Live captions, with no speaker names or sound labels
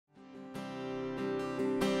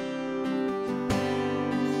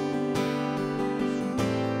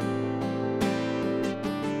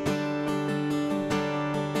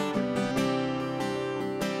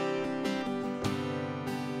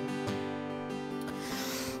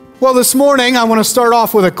Well, this morning I want to start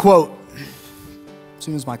off with a quote. As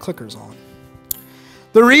soon as my clicker's on.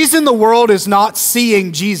 The reason the world is not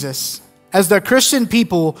seeing Jesus as the Christian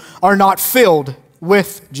people are not filled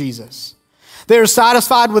with Jesus. They are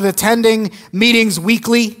satisfied with attending meetings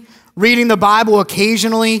weekly, reading the Bible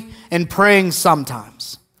occasionally, and praying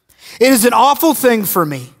sometimes. It is an awful thing for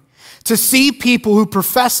me to see people who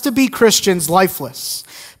profess to be Christians lifeless,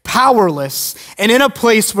 powerless, and in a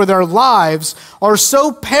place where their lives are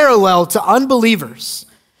so parallel to unbelievers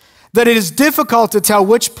that it is difficult to tell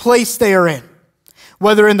which place they are in,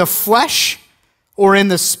 whether in the flesh or in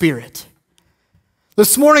the spirit.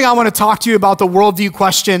 This morning, I want to talk to you about the worldview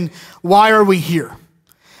question, why are we here?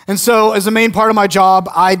 And so, as a main part of my job,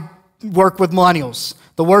 I work with millennials,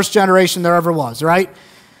 the worst generation there ever was, right?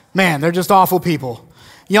 Man, they're just awful people,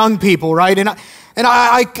 young people, right? And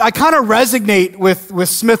I kind of resonate with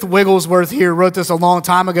Smith Wigglesworth here, wrote this a long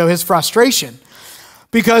time ago, his frustration.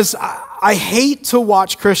 Because I hate to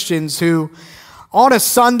watch Christians who, on a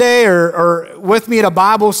Sunday or with me at a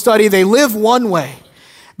Bible study, they live one way.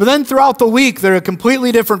 But then throughout the week, they're a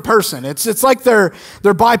completely different person. It's like they're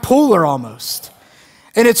bipolar almost.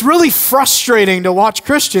 And it's really frustrating to watch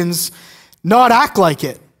Christians not act like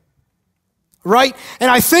it. Right?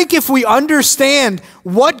 And I think if we understand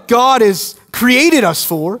what God has created us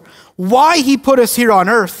for, why he put us here on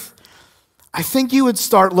earth, I think you would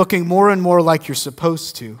start looking more and more like you're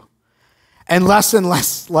supposed to, and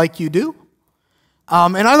less like you do.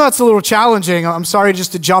 And I know it's a little challenging. I'm sorry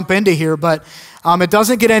just to jump into here, but it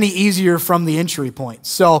doesn't get any easier from the entry point.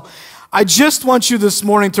 So I just want you this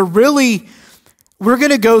morning to really, we're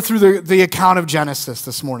going to go through the account of Genesis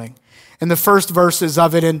this morning and the first verses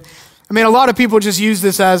of it. And I mean, a lot of people just use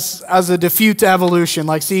this as a defeat to evolution,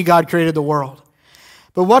 like, see, God created the world.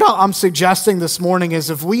 But what I'm suggesting this morning is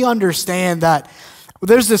if we understand that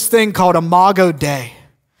there's this thing called Imago Dei,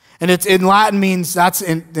 and it's in Latin means, that's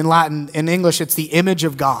in Latin, in English, it's the image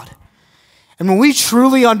of God. And when we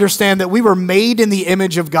truly understand that we were made in the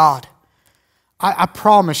image of God, I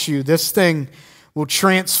promise you this thing will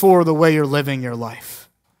transform the way you're living your life.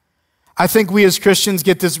 I think we as Christians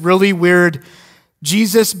get this really weird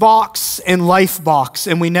Jesus box and life box,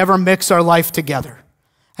 and we never mix our life together.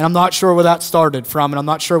 And I'm not sure where that started from, and I'm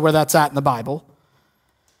not sure where that's at in the Bible.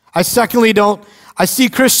 I see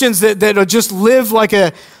Christians that just live like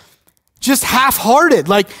just half-hearted.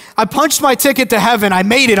 Like, I punched my ticket to heaven, I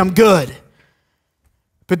made it, I'm good.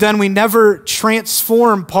 But then we never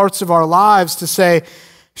transform parts of our lives to say,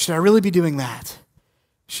 should I really be doing that?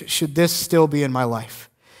 Should this still be in my life?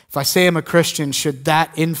 If I say I'm a Christian, should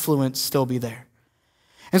that influence still be there?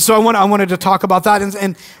 And so I wanted to talk about that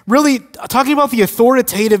and really talking about the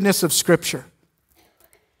authoritativeness of Scripture.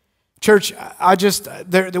 Church,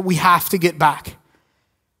 we have to get back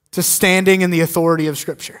to standing in the authority of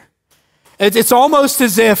Scripture. It's almost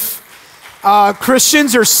as if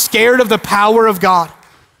Christians are scared of the power of God.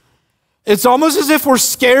 It's almost as if we're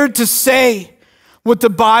scared to say what the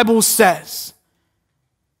Bible says.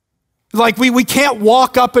 Like we can't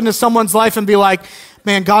walk up into someone's life and be like,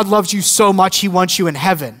 man, God loves you so much, he wants you in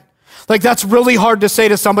heaven. Like, that's really hard to say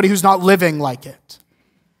to somebody who's not living like it.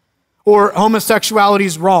 Or homosexuality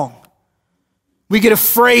is wrong. We get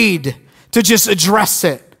afraid to just address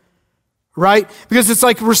it, right? Because it's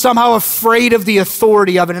like we're somehow afraid of the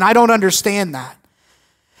authority of it, and I don't understand that.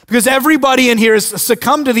 Because everybody in here has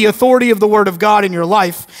succumbed to the authority of the Word of God in your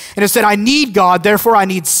life and has said, I need God, therefore I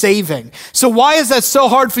need saving. So why is that so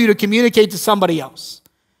hard for you to communicate to somebody else?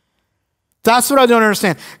 That's what I don't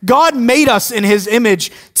understand. God made us in his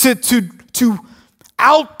image to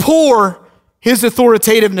outpour his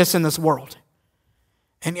authoritativeness in this world.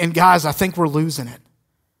 And guys, I think we're losing it.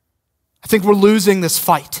 I think we're losing this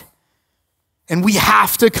fight. And we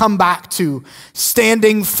have to come back to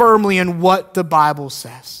standing firmly in what the Bible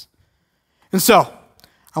says. And so,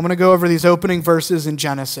 I'm going to go over these opening verses in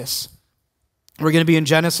Genesis. We're going to be in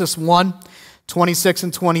Genesis 1, 26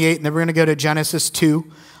 and 28, and then we're going to go to Genesis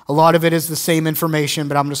 2. A lot of it is the same information,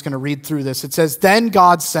 but I'm just going to read through this. It says, then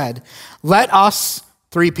God said, let us,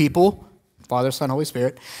 three people, Father, Son, Holy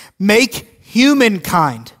Spirit, make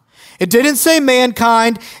humankind. It didn't say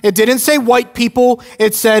mankind. It didn't say white people.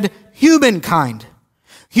 It said humankind.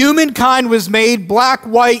 Humankind was made black,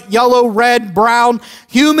 white, yellow, red, brown.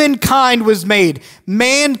 Humankind was made.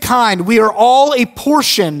 Mankind, we are all a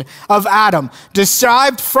portion of Adam,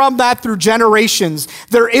 derived from that through generations.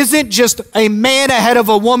 There isn't just a man ahead of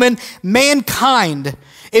a woman. Mankind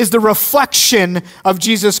is the reflection of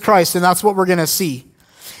Jesus Christ, and that's what we're going to see.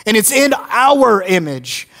 And it's in our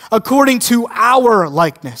image, according to our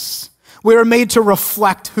likeness. We are made to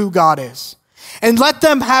reflect who God is. and let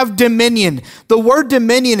them have dominion. The word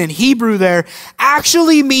dominion in Hebrew there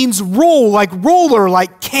actually means rule, like ruler,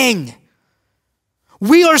 like king.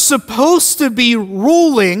 We are supposed to be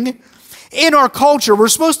ruling in our culture. We're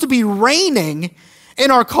supposed to be reigning in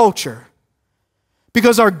our culture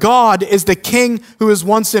because our God is the king who is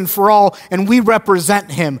once and for all, and we represent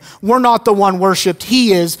him. We're not the one worshiped.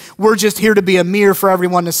 He is. We're just here to be a mirror for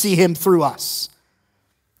everyone to see him through us.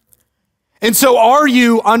 And so are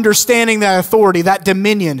you understanding that authority, that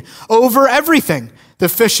dominion over everything? The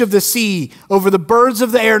fish of the sea, over the birds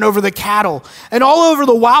of the air, and over the cattle, and all over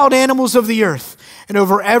the wild animals of the earth, and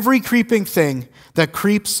over every creeping thing that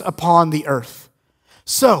creeps upon the earth.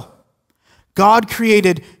 So, God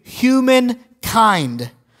created humankind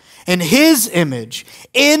in his image,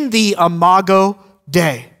 in the Imago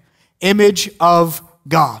Dei, image of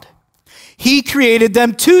God. He created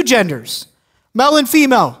them two genders, male and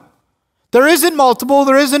female. There isn't multiple,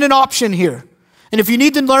 there isn't an option here. And if you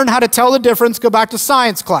need to learn how to tell the difference, go back to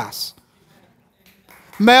science class.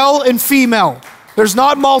 Male and female. There's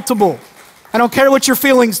not multiple. I don't care what your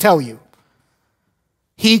feelings tell you.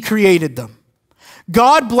 He created them.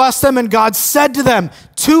 God blessed them, and God said to them,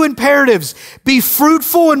 two imperatives: be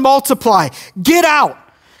fruitful and multiply. Get out.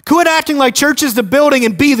 Quit acting like church is the building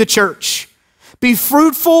and be the church. Be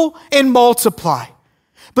fruitful and multiply.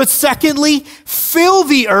 But secondly, fill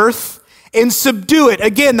the earth and subdue it.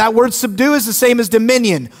 Again, that word subdue is the same as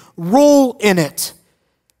dominion. Rule in it.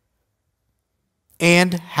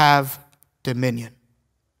 And have dominion.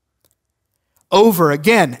 Over,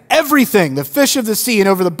 again, everything, the fish of the sea, and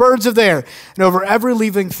over the birds of the air, and over every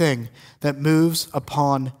living thing that moves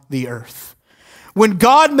upon the earth. When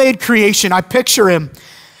God made creation, I picture him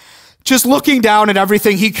just looking down at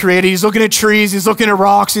everything he created. He's looking at trees, he's looking at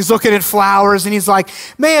rocks, he's looking at flowers, and he's like,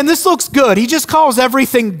 man, this looks good. He just calls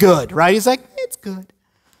everything good, right? He's like, it's good.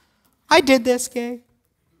 I did this, okay?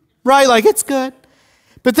 Right, like it's good.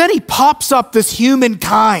 But then he pops up this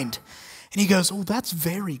humankind, and he goes, oh, that's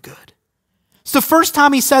very good. It's the first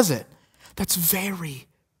time he says it. That's very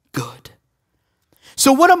good.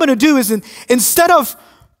 So what I'm going to do is instead of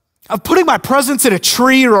putting my presence in a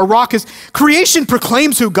tree or a rock, is creation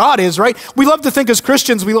proclaims who God is, right? We love to think as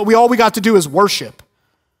Christians, all we got to do is worship,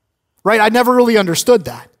 right? I never really understood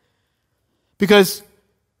that because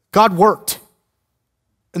God worked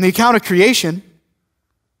in the account of creation.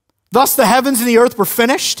 Thus the heavens and the earth were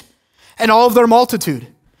finished and all of their multitude.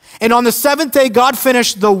 And on the seventh day, God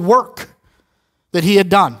finished the work that he had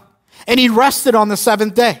done. And he rested on the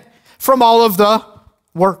seventh day from all of the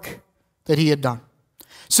work that he had done.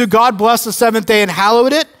 So God blessed the seventh day and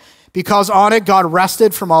hallowed it because on it God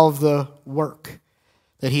rested from all of the work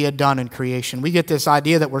that he had done in creation. We get this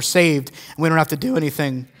idea that we're saved and we don't have to do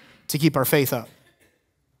anything to keep our faith up.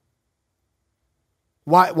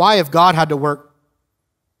 Why if God had to work,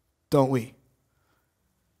 don't we?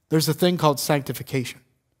 There's a thing called sanctification.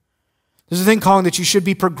 There's a thing called that you should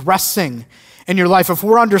be progressing in your life. If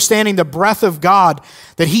we're understanding the breath of God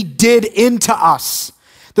that he did into us,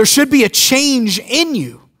 there should be a change in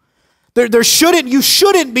you. You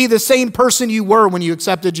shouldn't be the same person you were when you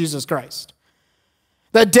accepted Jesus Christ.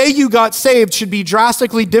 That day you got saved should be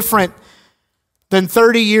drastically different than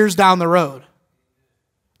 30 years down the road.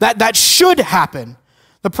 That should happen.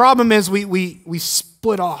 The problem is we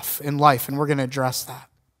split off in life, and we're going to address that.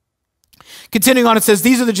 Continuing on, it says,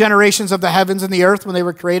 these are the generations of the heavens and the earth when they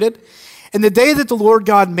were created. In the day that the Lord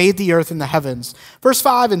God made the earth and the heavens. Verse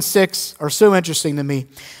 5 and 6 are so interesting to me.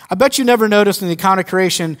 I bet you never noticed in the account of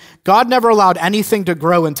creation, God never allowed anything to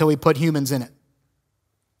grow until he put humans in it.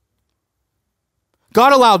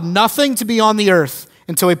 God allowed nothing to be on the earth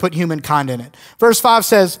until he put humankind in it. Verse 5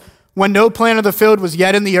 says, when no plant of the field was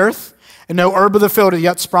yet in the earth, and no herb of the field had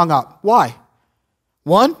yet sprung up. Why?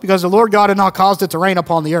 One, because the Lord God had not caused it to rain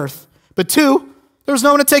upon the earth. But two, there was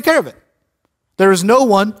no one to take care of it. There is no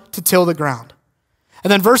one to till the ground. And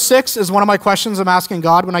then verse 6 is one of my questions I'm asking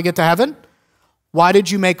God when I get to heaven. Why did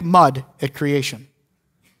you make mud at creation?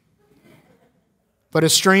 But a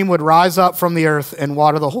stream would rise up from the earth and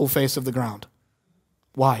water the whole face of the ground.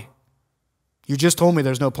 Why? You just told me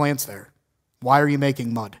there's no plants there. Why are you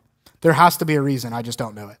making mud? There has to be a reason. I just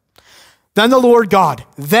don't know it. Then the Lord God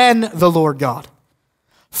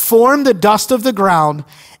formed the dust of the ground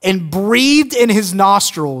and breathed in his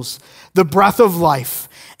nostrils the breath of life,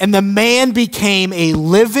 and the man became a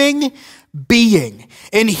living being.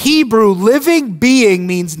 In Hebrew, living being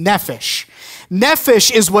means nephesh.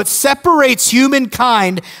 Nephesh is what separates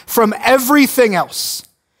humankind from everything else.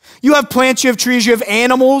 You have plants, you have trees, you have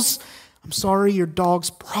animals. I'm sorry, your dog's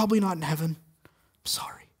probably not in heaven. I'm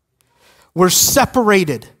sorry. We're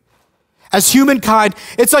separated. as humankind,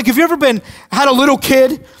 it's like, have you ever had a little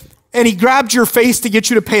kid and he grabbed your face to get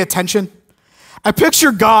you to pay attention? I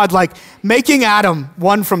picture God like making Adam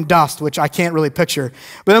one from dust, which I can't really picture.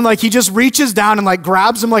 But then like he just reaches down and like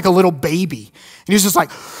grabs him like a little baby. And he's just like,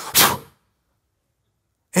 phew.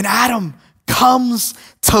 And Adam comes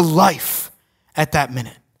to life at that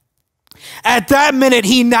minute. At that minute,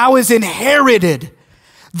 he now has inherited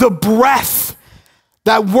the breath.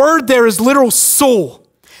 That word there is literal soul.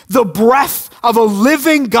 The breath of a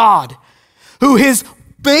living God who his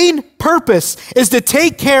main purpose is to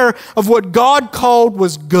take care of what God called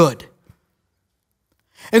was good.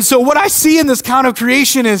 And so what I see in this account of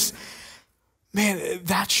creation is, man,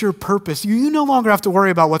 that's your purpose. You no longer have to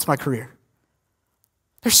worry about what's my career.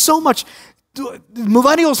 There's so much.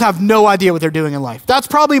 Millennials have no idea what they're doing in life. That's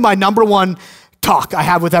probably my number one talk I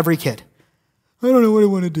have with every kid. I don't know what I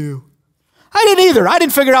want to do. I didn't either. I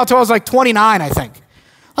didn't figure it out until I was like 29, I think.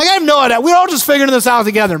 Like, I have no idea. We're all just figuring this out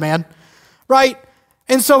together, man. Right?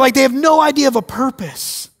 And so, like, they have no idea of a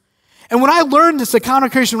purpose. And when I learned this account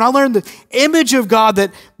of creation, when I learned the image of God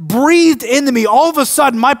that breathed into me, all of a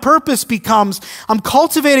sudden, my purpose becomes, I'm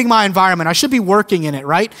cultivating my environment. I should be working in it,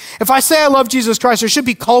 right? If I say I love Jesus Christ, I should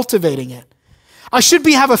be cultivating it. I should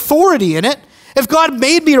have authority in it. If God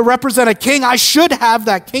made me to represent a king, I should have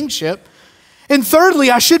that kingship. And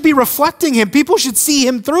thirdly, I should be reflecting him. People should see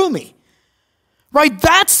him through me. Right?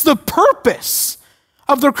 That's the purpose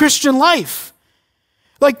of the Christian life.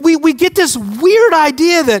 Like we get this weird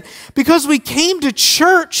idea that because we came to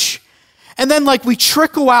church and then like we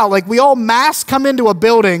trickle out, like we all mass come into a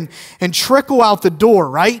building and trickle out the door,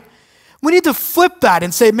 right? We need to flip that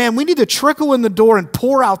and say, man, we need to trickle in the door and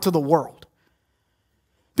pour out to the world.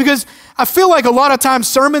 Because I feel like a lot of times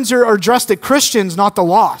sermons are addressed at Christians, not the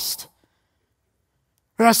lost.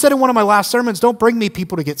 And I said in one of my last sermons, don't bring me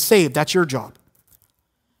people to get saved. That's your job.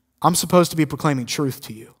 I'm supposed to be proclaiming truth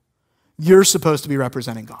to you. You're supposed to be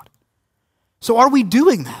representing God. So are we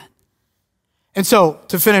doing that? And so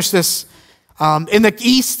to finish this, in the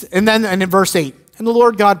east, and in verse 8, and the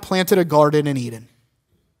Lord God planted a garden in Eden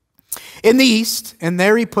in the east, and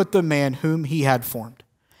there he put the man whom he had formed.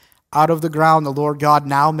 Out of the ground the Lord God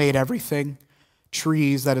now made everything,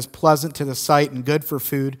 trees that is pleasant to the sight and good for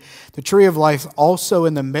food, the tree of life also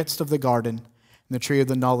in the midst of the garden, and the tree of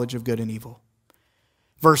the knowledge of good and evil.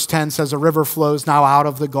 Verse 10 says, a river flows now out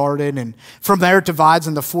of the garden, and from there it divides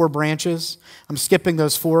into 4 branches. I'm skipping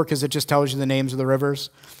those 4 because it just tells you the names of the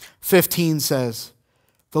rivers. 15 says,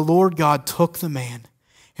 the Lord God took the man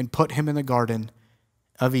and put him in the garden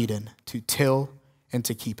of Eden to till and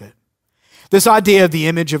to keep it. This idea of the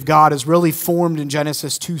image of God is really formed in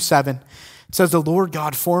Genesis 2:7. It says, the Lord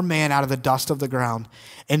God formed man out of the dust of the ground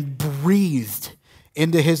and breathed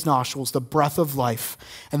into his nostrils the breath of life,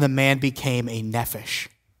 and the man became a nephesh.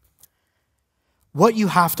 What you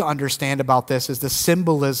have to understand about this is the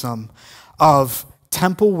symbolism of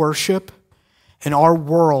temple worship and our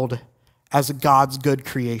world as God's good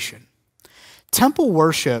creation. Temple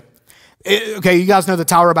worship, okay, you guys know the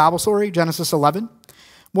Tower of Babel story, Genesis 11?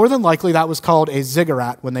 More than likely that was called a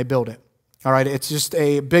ziggurat when they built it. All right, it's just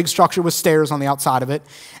a big structure with stairs on the outside of it.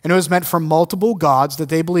 And it was meant for multiple gods that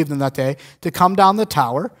they believed in that day to come down the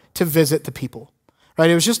tower to visit the people. Right?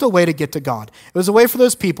 It was just a way to get to God. It was a way for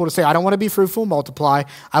those people to say, I don't want to be fruitful and multiply.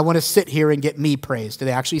 I want to sit here and get me praised. They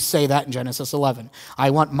actually say that in Genesis 11. I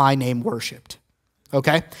want my name worshiped.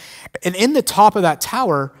 Okay? And in the top of that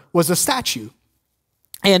tower was a statue.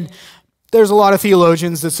 And there's a lot of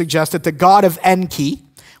theologians that suggest that the god of Enki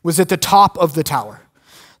was at the top of the tower.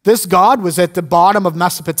 This god was at the bottom of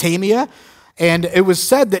Mesopotamia, and it was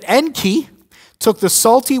said that Enki took the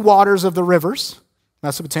salty waters of the rivers,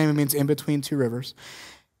 Mesopotamia means in between 2 rivers,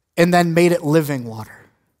 and then made it living water.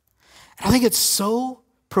 And I think it's so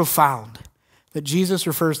profound that Jesus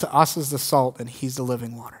refers to us as the salt and he's the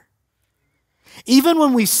living water. Even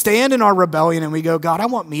when we stand in our rebellion and we go, God, I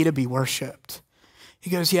want me to be worshiped. He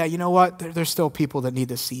goes, yeah, you know what? There's still people that need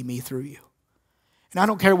to see me through you. And I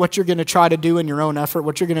don't care what you're going to try to do in your own effort,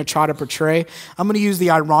 what you're going to try to portray. I'm going to use the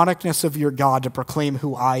ironicness of your God to proclaim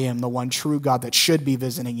who I am, the one true God that should be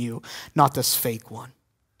visiting you, not this fake one.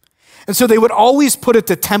 And so they would always put at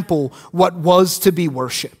the temple what was to be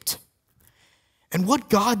worshiped. And what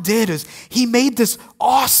God did is he made this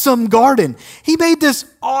awesome garden. He made this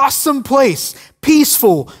awesome place,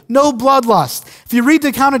 peaceful, no bloodlust. If you read the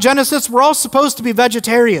account of Genesis, we're all supposed to be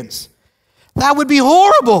vegetarians. That would be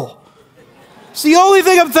horrible. It's the only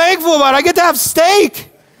thing I'm thankful about. I get to have steak.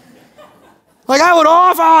 Like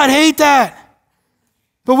I'd hate that.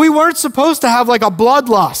 But we weren't supposed to have like a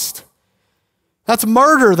bloodlust. That's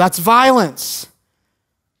murder. That's violence.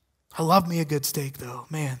 I love me a good steak though,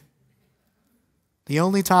 man. The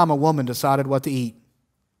only time a woman decided what to eat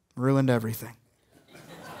ruined everything.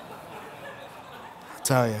 I'll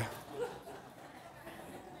tell you.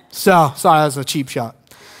 So, sorry, that was a cheap shot.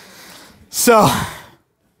 So,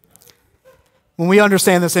 when we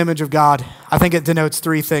understand this image of God, I think it denotes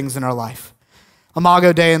three things in our life.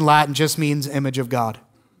 Imago Dei in Latin just means image of God.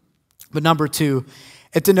 But number two,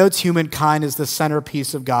 it denotes humankind as the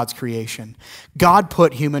centerpiece of God's creation. God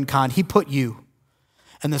put humankind, he put you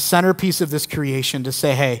in the centerpiece of this creation to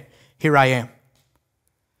say, hey, here I am.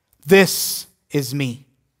 This is me.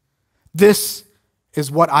 This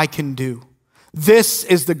is what I can do. This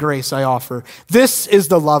is the grace I offer. This is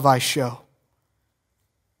the love I show.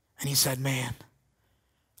 And he said, man,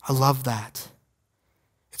 I love that.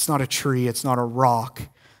 It's not a tree. It's not a rock.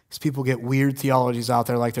 These people get weird theologies out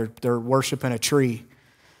there like they're worshiping a tree.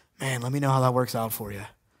 Man, let me know how that works out for you.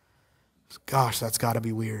 Gosh, that's got to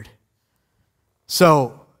be weird.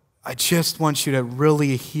 So I just want you to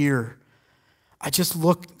really hear. I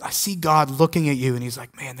see God looking at you and he's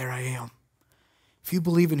like, man, there I am. If you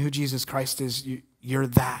believe in who Jesus Christ is, you're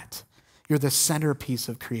that. You're the centerpiece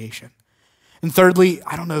of creation. And thirdly,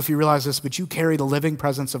 I don't know if you realize this, but you carry the living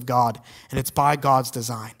presence of God, and it's by God's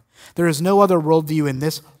design. There is no other worldview in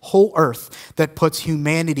this whole earth that puts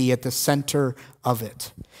humanity at the center of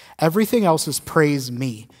it. Everything else is praise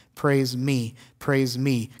me, praise me, praise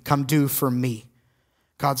me, come do for me.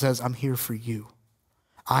 God says, I'm here for you.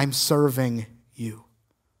 I'm serving you.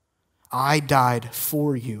 I died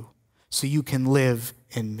for you so you can live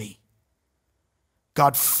in me.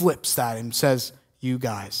 God flips that and says, you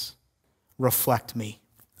guys, reflect me.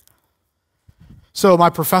 So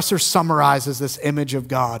my professor summarizes this image of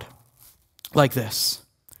God like this.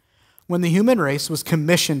 When the human race was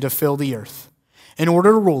commissioned to fill the earth, in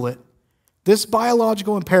order to rule it, this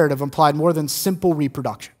biological imperative implied more than simple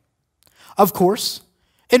reproduction. Of course,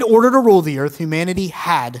 in order to rule the earth, humanity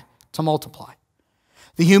had to multiply.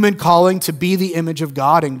 The human calling to be the image of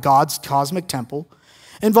God in God's cosmic temple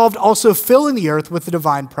involved also filling the earth with the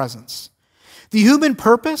divine presence. The human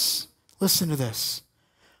purpose, listen to this,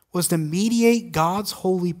 was to mediate God's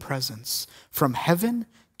holy presence from heaven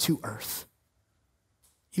to earth.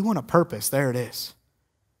 You want a purpose, there it is.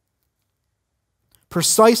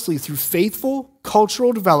 Precisely through faithful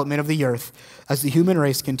cultural development of the earth as the human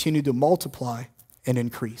race continued to multiply and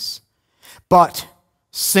increase. But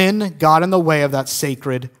sin got in the way of that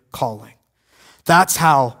sacred calling. That's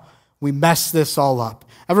how we mess this all up.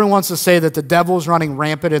 Everyone wants to say that the devil's running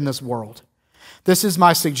rampant in this world. This is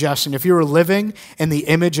my suggestion. If you were living in the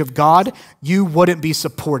image of God, you wouldn't be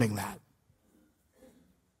supporting that.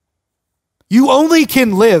 You only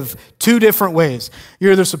can live two different ways.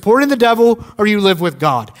 You're either supporting the devil or you live with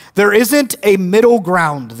God. There isn't a middle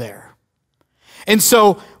ground there. And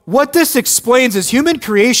so what this explains is human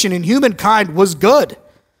creation and humankind was good.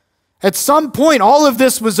 At some point, all of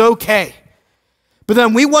this was okay. But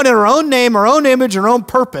then we wanted our own name, our own image, our own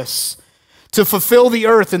purpose to fulfill the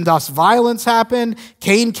earth, and thus violence happened.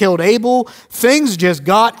 Cain killed Abel. Things just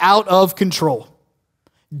got out of control.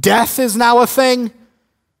 Death is now a thing.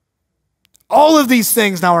 All of these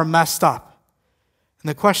things now are messed up. And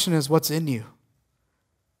the question is, what's in you?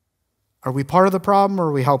 Are we part of the problem or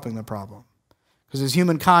are we helping the problem? Because as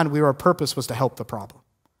humankind, our purpose was to help the problem.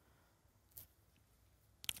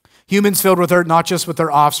 Humans filled with earth, not just with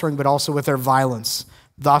their offspring, but also with their violence,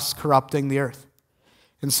 thus corrupting the earth.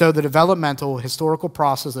 And so the developmental, historical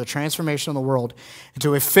process of the transformation of the world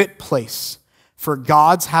into a fit place for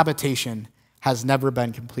God's habitation has never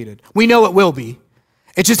been completed. We know it will be.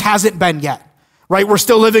 It just hasn't been yet, right? We're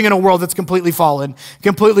still living in a world that's completely fallen,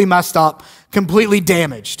 completely messed up, completely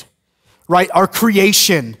damaged, right? Our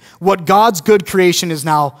creation, what God's good creation is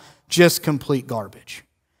now just complete garbage.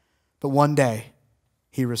 But one day,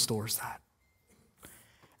 he restores that.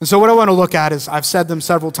 And so what I want to look at is, I've said them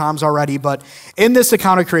several times already, but in this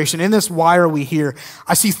account of creation, in this why are we here,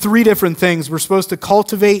 I see three different things. We're supposed to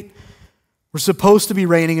cultivate, we're supposed to be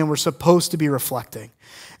reigning, and we're supposed to be reflecting.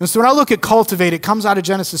 And so when I look at cultivate, it comes out of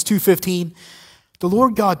Genesis 2:15. The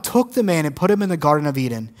Lord God took the man and put him in the Garden of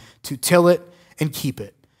Eden to till it and keep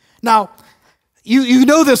it. Now, you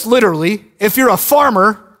know this literally. If you're a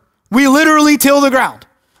farmer, we literally till the ground,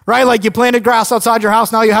 right? Like you planted grass outside your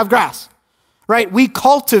house, now you have grass, right? We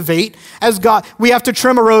cultivate as God. We have to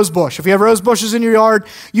trim a rose bush. If you have rose bushes in your yard,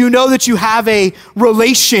 you know that you have a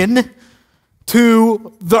relation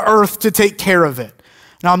to the earth to take care of it.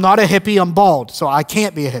 Now, I'm not a hippie, I'm bald, so I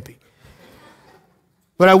can't be a hippie.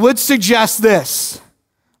 But I would suggest this.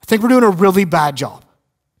 I think we're doing a really bad job.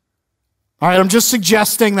 All right, I'm just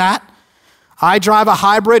suggesting that. I drive a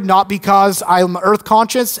hybrid not because I'm earth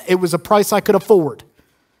conscious. It was a price I could afford.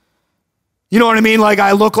 You know what I mean? Like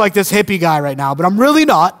I look like this hippie guy right now, but I'm really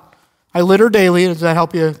not. I litter daily. Does that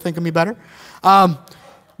help you think of me better?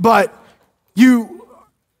 But you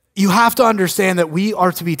have to understand that we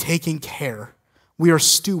are to be taking care. We are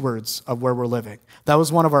stewards of where we're living. That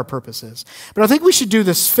was one of our purposes. But I think we should do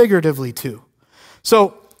this figuratively too.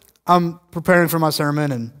 So I'm preparing for my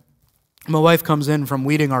sermon, and my wife comes in from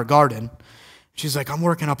weeding our garden. She's like, I'm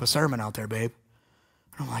working up a sermon out there, babe.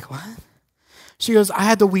 And I'm like, what? She goes, I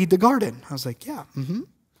had to weed the garden. I was like, yeah, mm-hmm.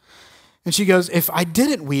 And she goes, if I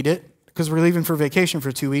didn't weed it, because we're leaving for vacation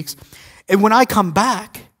for 2 weeks, and when I come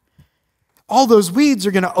back, all those weeds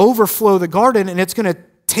are going to overflow the garden, and it's going to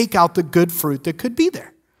take out the good fruit that could be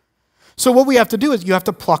there. So what we have to do is you have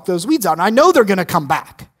to pluck those weeds out. And I know they're going to come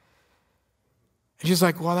back. And she's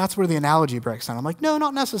like, well, that's where the analogy breaks down. I'm like, no,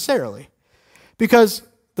 not necessarily. Because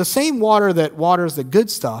the same water that waters the good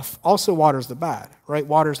stuff also waters the bad, right?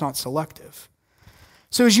 Water's not selective.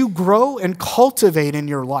 So as you grow and cultivate in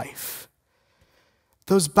your life,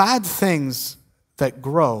 those bad things that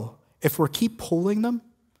grow, if we keep pulling them,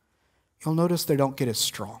 you'll notice they don't get as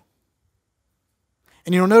strong.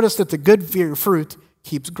 And you'll notice that the good fruit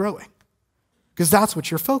keeps growing. Because that's what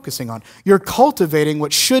you're focusing on. You're cultivating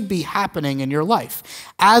what should be happening in your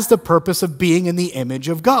life as the purpose of being in the image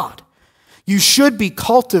of God. You should be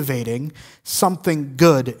cultivating something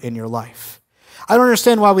good in your life. I don't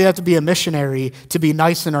understand why we have to be a missionary to be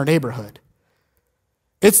nice in our neighborhood.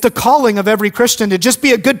 It's the calling of every Christian to just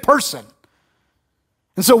be a good person.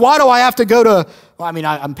 And so why do I have to go to, well, I mean,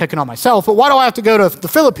 I'm picking on myself, but why do I have to go to the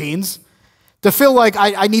Philippines to feel like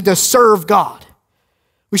I need to serve God?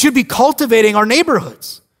 We should be cultivating our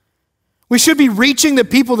neighborhoods. We should be reaching the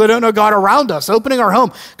people that don't know God around us, opening our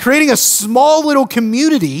home, creating a small little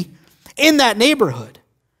community in that neighborhood.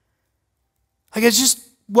 Like it's just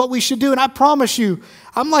what we should do. And I promise you,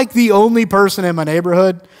 I'm like the only person in my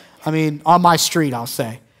neighborhood, I mean, on my street, I'll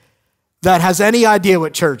say, that has any idea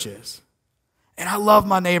what church is. And I love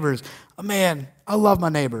my neighbors. Man, I love my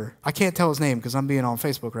neighbor. I can't tell his name because I'm being on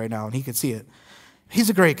Facebook right now and he could see it. He's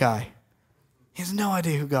a great guy. He has no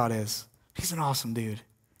idea who God is. He's an awesome dude.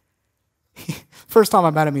 First time I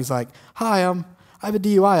met him, he's like, hi, I have a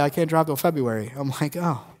DUI. I can't drive till February. I'm like,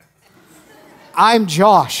 oh. I'm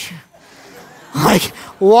Josh. Like,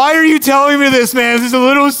 why are you telling me this, man? This is a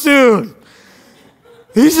little soon.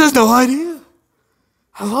 He just has no idea.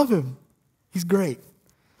 I love him. He's great.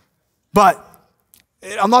 But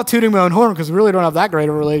I'm not tooting my own horn because we really don't have that great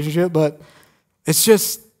of a relationship, but it's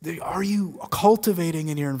just, are you cultivating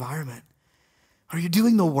in your environment? Are you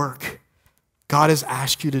doing the work God has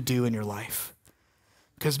asked you to do in your life?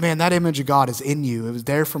 Because, man, that image of God is in you. It was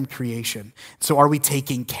there from creation. So are we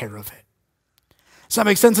taking care of it? Does that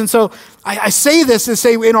make sense? And so I say this to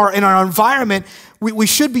say in our environment, we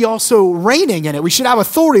should be also reigning in it. We should have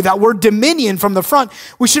authority. That word dominion from the front,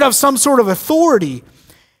 we should have some sort of authority.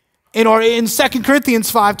 In 2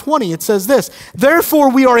 Corinthians 5:20, it says this, therefore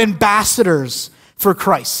we are ambassadors for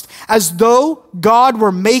Christ, as though God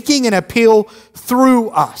were making an appeal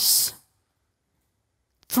through us.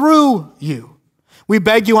 Through you. We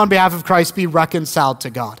beg you on behalf of Christ, be reconciled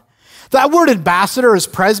to God. That word ambassador is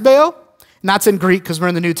presbeo, and that's in Greek because we're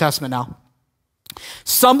in the New Testament now.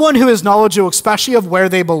 Someone who is knowledgeable, especially of where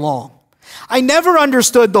they belong. I never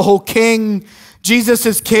understood the whole king, Jesus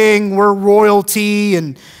is king, we're royalty,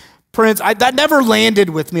 and prince. That never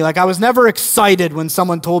landed with me. Like I was never excited when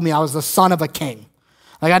someone told me I was the son of a king.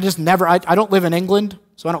 Like I just never, I don't live in England,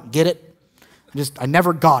 so I don't get it. I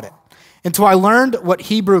never got it. Until I learned what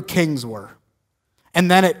Hebrew kings were. And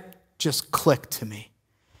then it just clicked to me.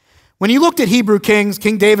 When you looked at Hebrew kings,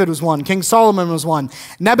 King David was one, King Solomon was one,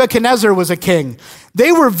 Nebuchadnezzar was a king.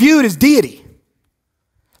 They were viewed as deity.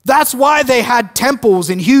 That's why they had temples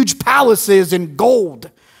and huge palaces and gold.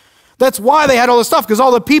 That's why they had all this stuff, because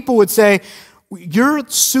all the people would say, you're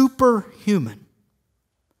superhuman.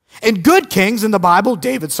 And good kings in the Bible,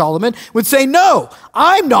 David, Solomon, would say, no,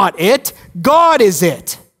 I'm not it. God is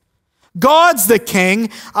it. God's the king.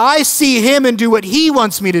 I see him and do what he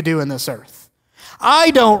wants me to do in this earth.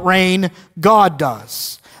 I don't reign, God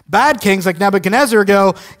does. Bad kings like Nebuchadnezzar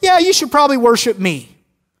go, yeah, you should probably worship me.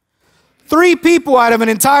 3 people out of an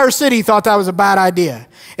entire city thought that was a bad idea.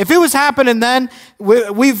 If it was happening then,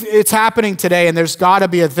 it's happening today, and there's got to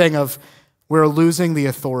be a thing of we're losing the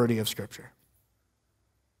authority of Scripture.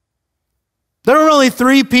 There were only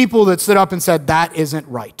 3 people that stood up and said, that isn't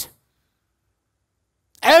right.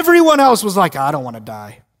 Everyone else was like, I don't want to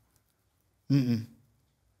die.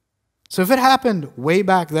 So if it happened way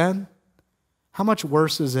back then, how much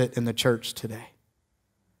worse is it in the church today?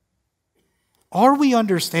 Are we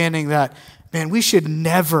understanding that, man, we should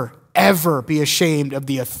never, ever be ashamed of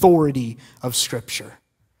the authority of Scripture.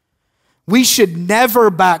 We should never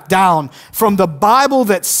back down from the Bible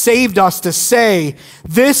that saved us to say,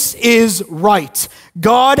 this is right.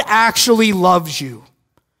 God actually loves you.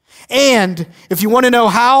 And if you want to know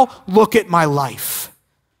how, look at my life.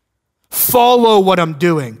 Follow what I'm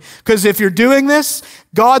doing. Because if you're doing this,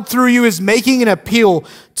 God through you is making an appeal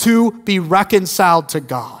to be reconciled to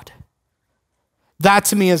God. That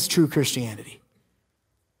to me is true Christianity.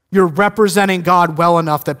 You're representing God well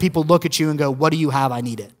enough that people look at you and go, what do you have? I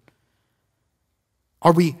need it.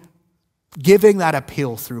 Are we giving that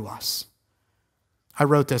appeal through us? I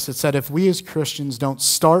wrote this. It said, if we as Christians don't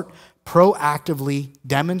start proactively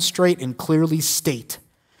demonstrate and clearly state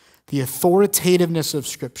the authoritativeness of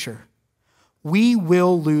Scripture, we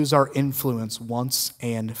will lose our influence once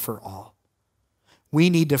and for all. We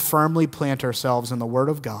need to firmly plant ourselves in the Word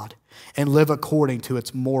of God and live according to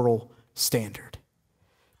its moral standard.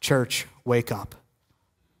 Church, wake up.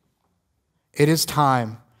 It is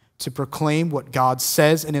time to proclaim what God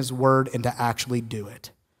says in His Word and to actually do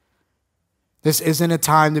it. This isn't a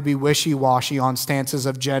time to be wishy-washy on stances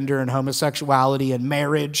of gender and homosexuality and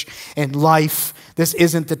marriage and life. This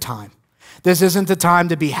isn't the time. This isn't the time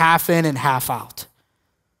to be half in and half out.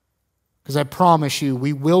 Because I promise you,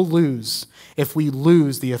 we will lose if we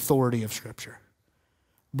lose the authority of Scripture.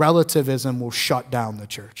 Relativism will shut down the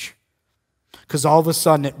church. Because all of a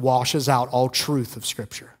sudden it washes out all truth of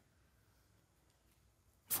Scripture.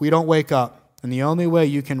 If we don't wake up, then the only way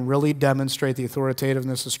you can really demonstrate the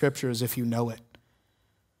authoritativeness of Scripture is if you know it.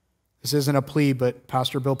 This isn't a plea, but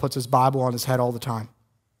Pastor Bill puts his Bible on his head all the time.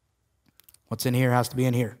 What's in here has to be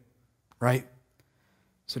in here, right?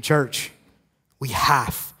 So church, we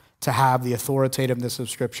have to have the authoritativeness of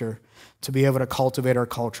Scripture to be able to cultivate our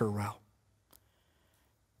culture well.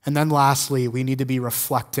 And then lastly, we need to be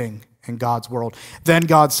reflecting in God's world. Then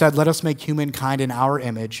God said, let us make humankind in our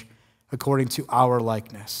image, according to our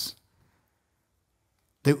likeness.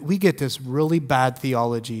 That we get this really bad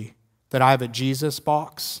theology that I have a Jesus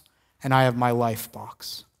box and I have my life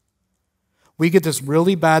box. We get this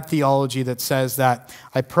really bad theology that says that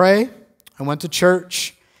I pray, I went to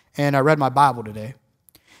church, and I read my Bible today.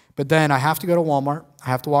 But then I have to go to Walmart, I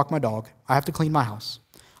have to walk my dog, I have to clean my house,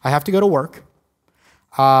 I have to go to work,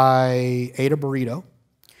 I ate a burrito.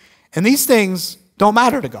 And these things don't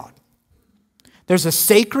matter to God. There's a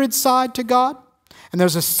sacred side to God, and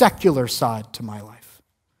there's a secular side to my life.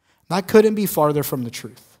 That couldn't be farther from the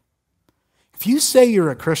truth. If you say you're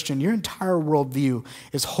a Christian, your entire worldview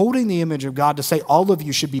is holding the image of God to say all of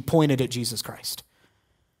you should be pointed at Jesus Christ.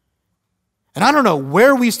 And I don't know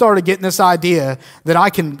where we started getting this idea that I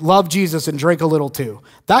can love Jesus and drink a little too.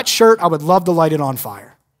 That shirt, I would love to light it on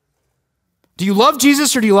fire. Do you love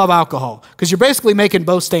Jesus or do you love alcohol? Because you're basically making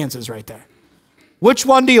both stances right there. Which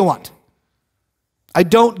one do you want? I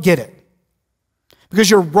don't get it. Because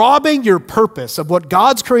you're robbing your purpose of what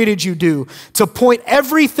God's created you do to point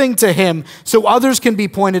everything to Him so others can be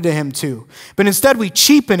pointed to Him too. But instead we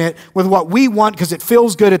cheapen it with what we want because it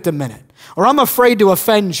feels good at the minute. Or I'm afraid to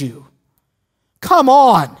offend you. Come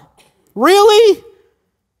on. Really?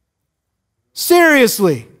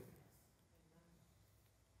 Seriously.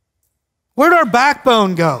 Where'd our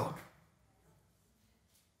backbone go?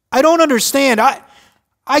 I don't understand.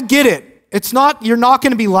 I get it. It's not, you're not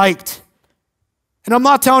going to be liked. And I'm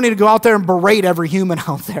not telling you to go out there and berate every human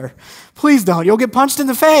out there. Please don't. You'll get punched in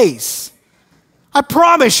the face. I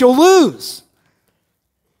promise you'll lose.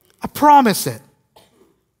 I promise it.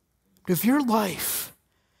 But if your life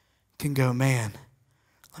can go, man,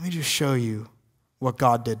 let me just show you what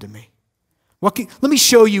God did to me. Let me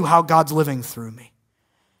show you how God's living through me.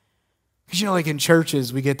 Because you know, like in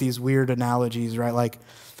churches, we get these weird analogies, right?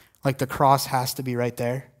 Like the cross has to be right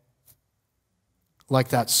there. Like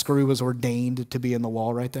that screw was ordained to be in the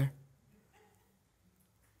wall right there.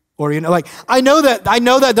 Or, you know, like, I know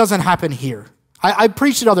that doesn't happen here. I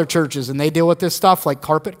preached at other churches and they deal with this stuff like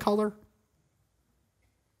carpet color.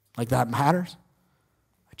 Like that matters.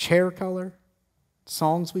 A chair color,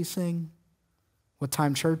 songs we sing, what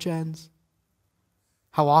time church ends,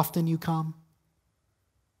 how often you come.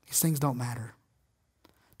 These things don't matter.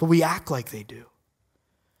 But we act like they do.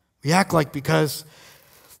 We act like because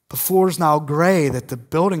the floor's now gray that the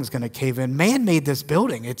building's going to cave in. Man made this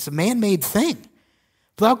building. It's a man-made thing.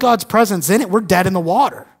 Without God's presence in it, we're dead in the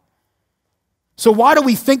water. So why do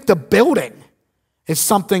we think the building is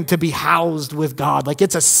something to be housed with God? Like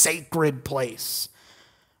it's a sacred place.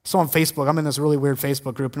 So on Facebook, I'm in this really weird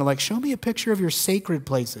Facebook group, and they're like, show me a picture of your sacred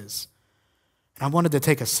places. And I wanted to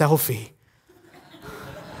take a selfie.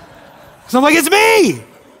 So I'm like, it's me.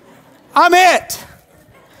 I'm it.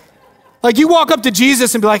 Like you walk up to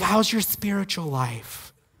Jesus and be like, how's your spiritual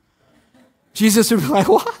life? Jesus would be like,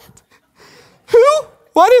 what? Who?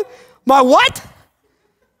 What? My what?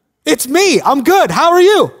 It's me. I'm good. How are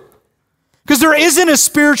you? Because there isn't a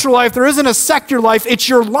spiritual life. There isn't a secular life. It's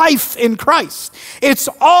your life in Christ. It's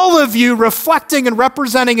all of you reflecting and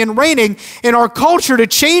representing and reigning in our culture to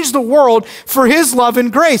change the world for his love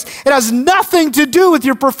and grace. It has nothing to do with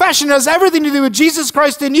your profession. It has everything to do with Jesus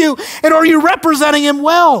Christ in you. And are you representing him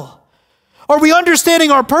well? Are we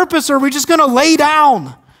understanding our purpose, or are we just going to lay down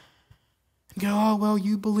and go, oh, well,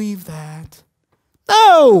 you believe that?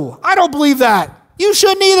 No, I don't believe that. You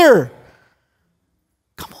shouldn't either.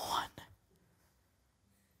 Come on.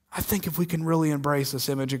 I think if we can really embrace this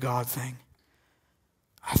image of God thing,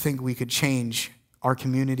 I think we could change our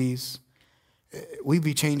communities. We'd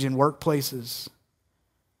be changing workplaces.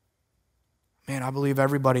 Man, I believe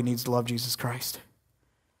everybody needs to love Jesus Christ.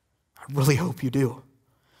 I really hope you do.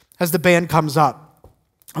 As the band comes up,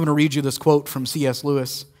 I'm going to read you this quote from C.S.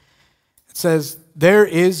 Lewis. It says, "There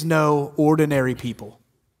is no ordinary people.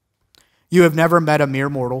 You have never met a mere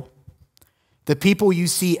mortal. The people you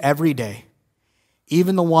see every day,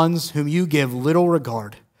 even the ones whom you give little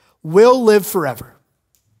regard, will live forever."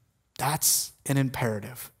 That's an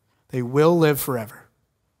imperative. They will live forever,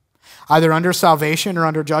 either under salvation or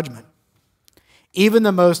under judgment. Even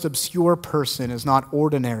the most obscure person is not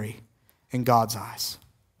ordinary in God's eyes.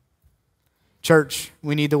 Church,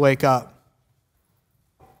 we need to wake up.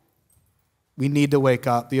 We need to wake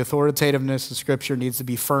up. The authoritativeness of Scripture needs to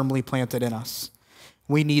be firmly planted in us.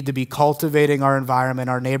 We need to be cultivating our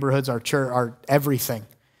environment, our neighborhoods, our church, our everything.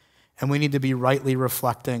 And we need to be rightly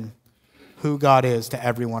reflecting who God is to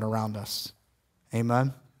everyone around us.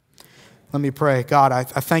 Amen. Let me pray. God, I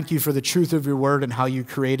thank you for the truth of your word and how you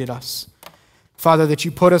created us. Father, that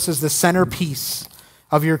you put us as the centerpiece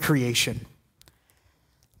of your creation.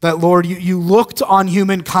 That, Lord, you looked on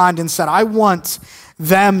humankind and said, I want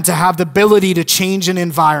them to have the ability to change an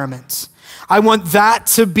environment. I want that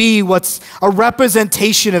to be what's a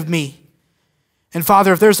representation of me. And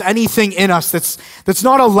Father, if there's anything in us that's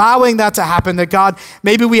not allowing that to happen, that God,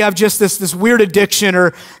 maybe we have just this weird addiction,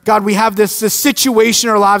 or God, we have this situation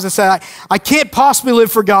in our lives that say, I can't possibly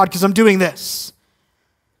live for God because I'm doing this.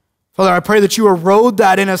 Father, I pray that you erode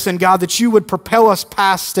that in us, and God, that you would propel us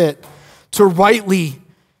past it to rightly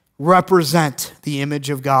represent the image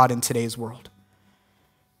of God in today's world.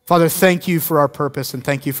 Father, thank you for our purpose, and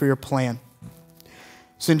thank you for your plan.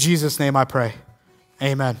 It's in Jesus' name I pray.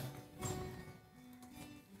 Amen.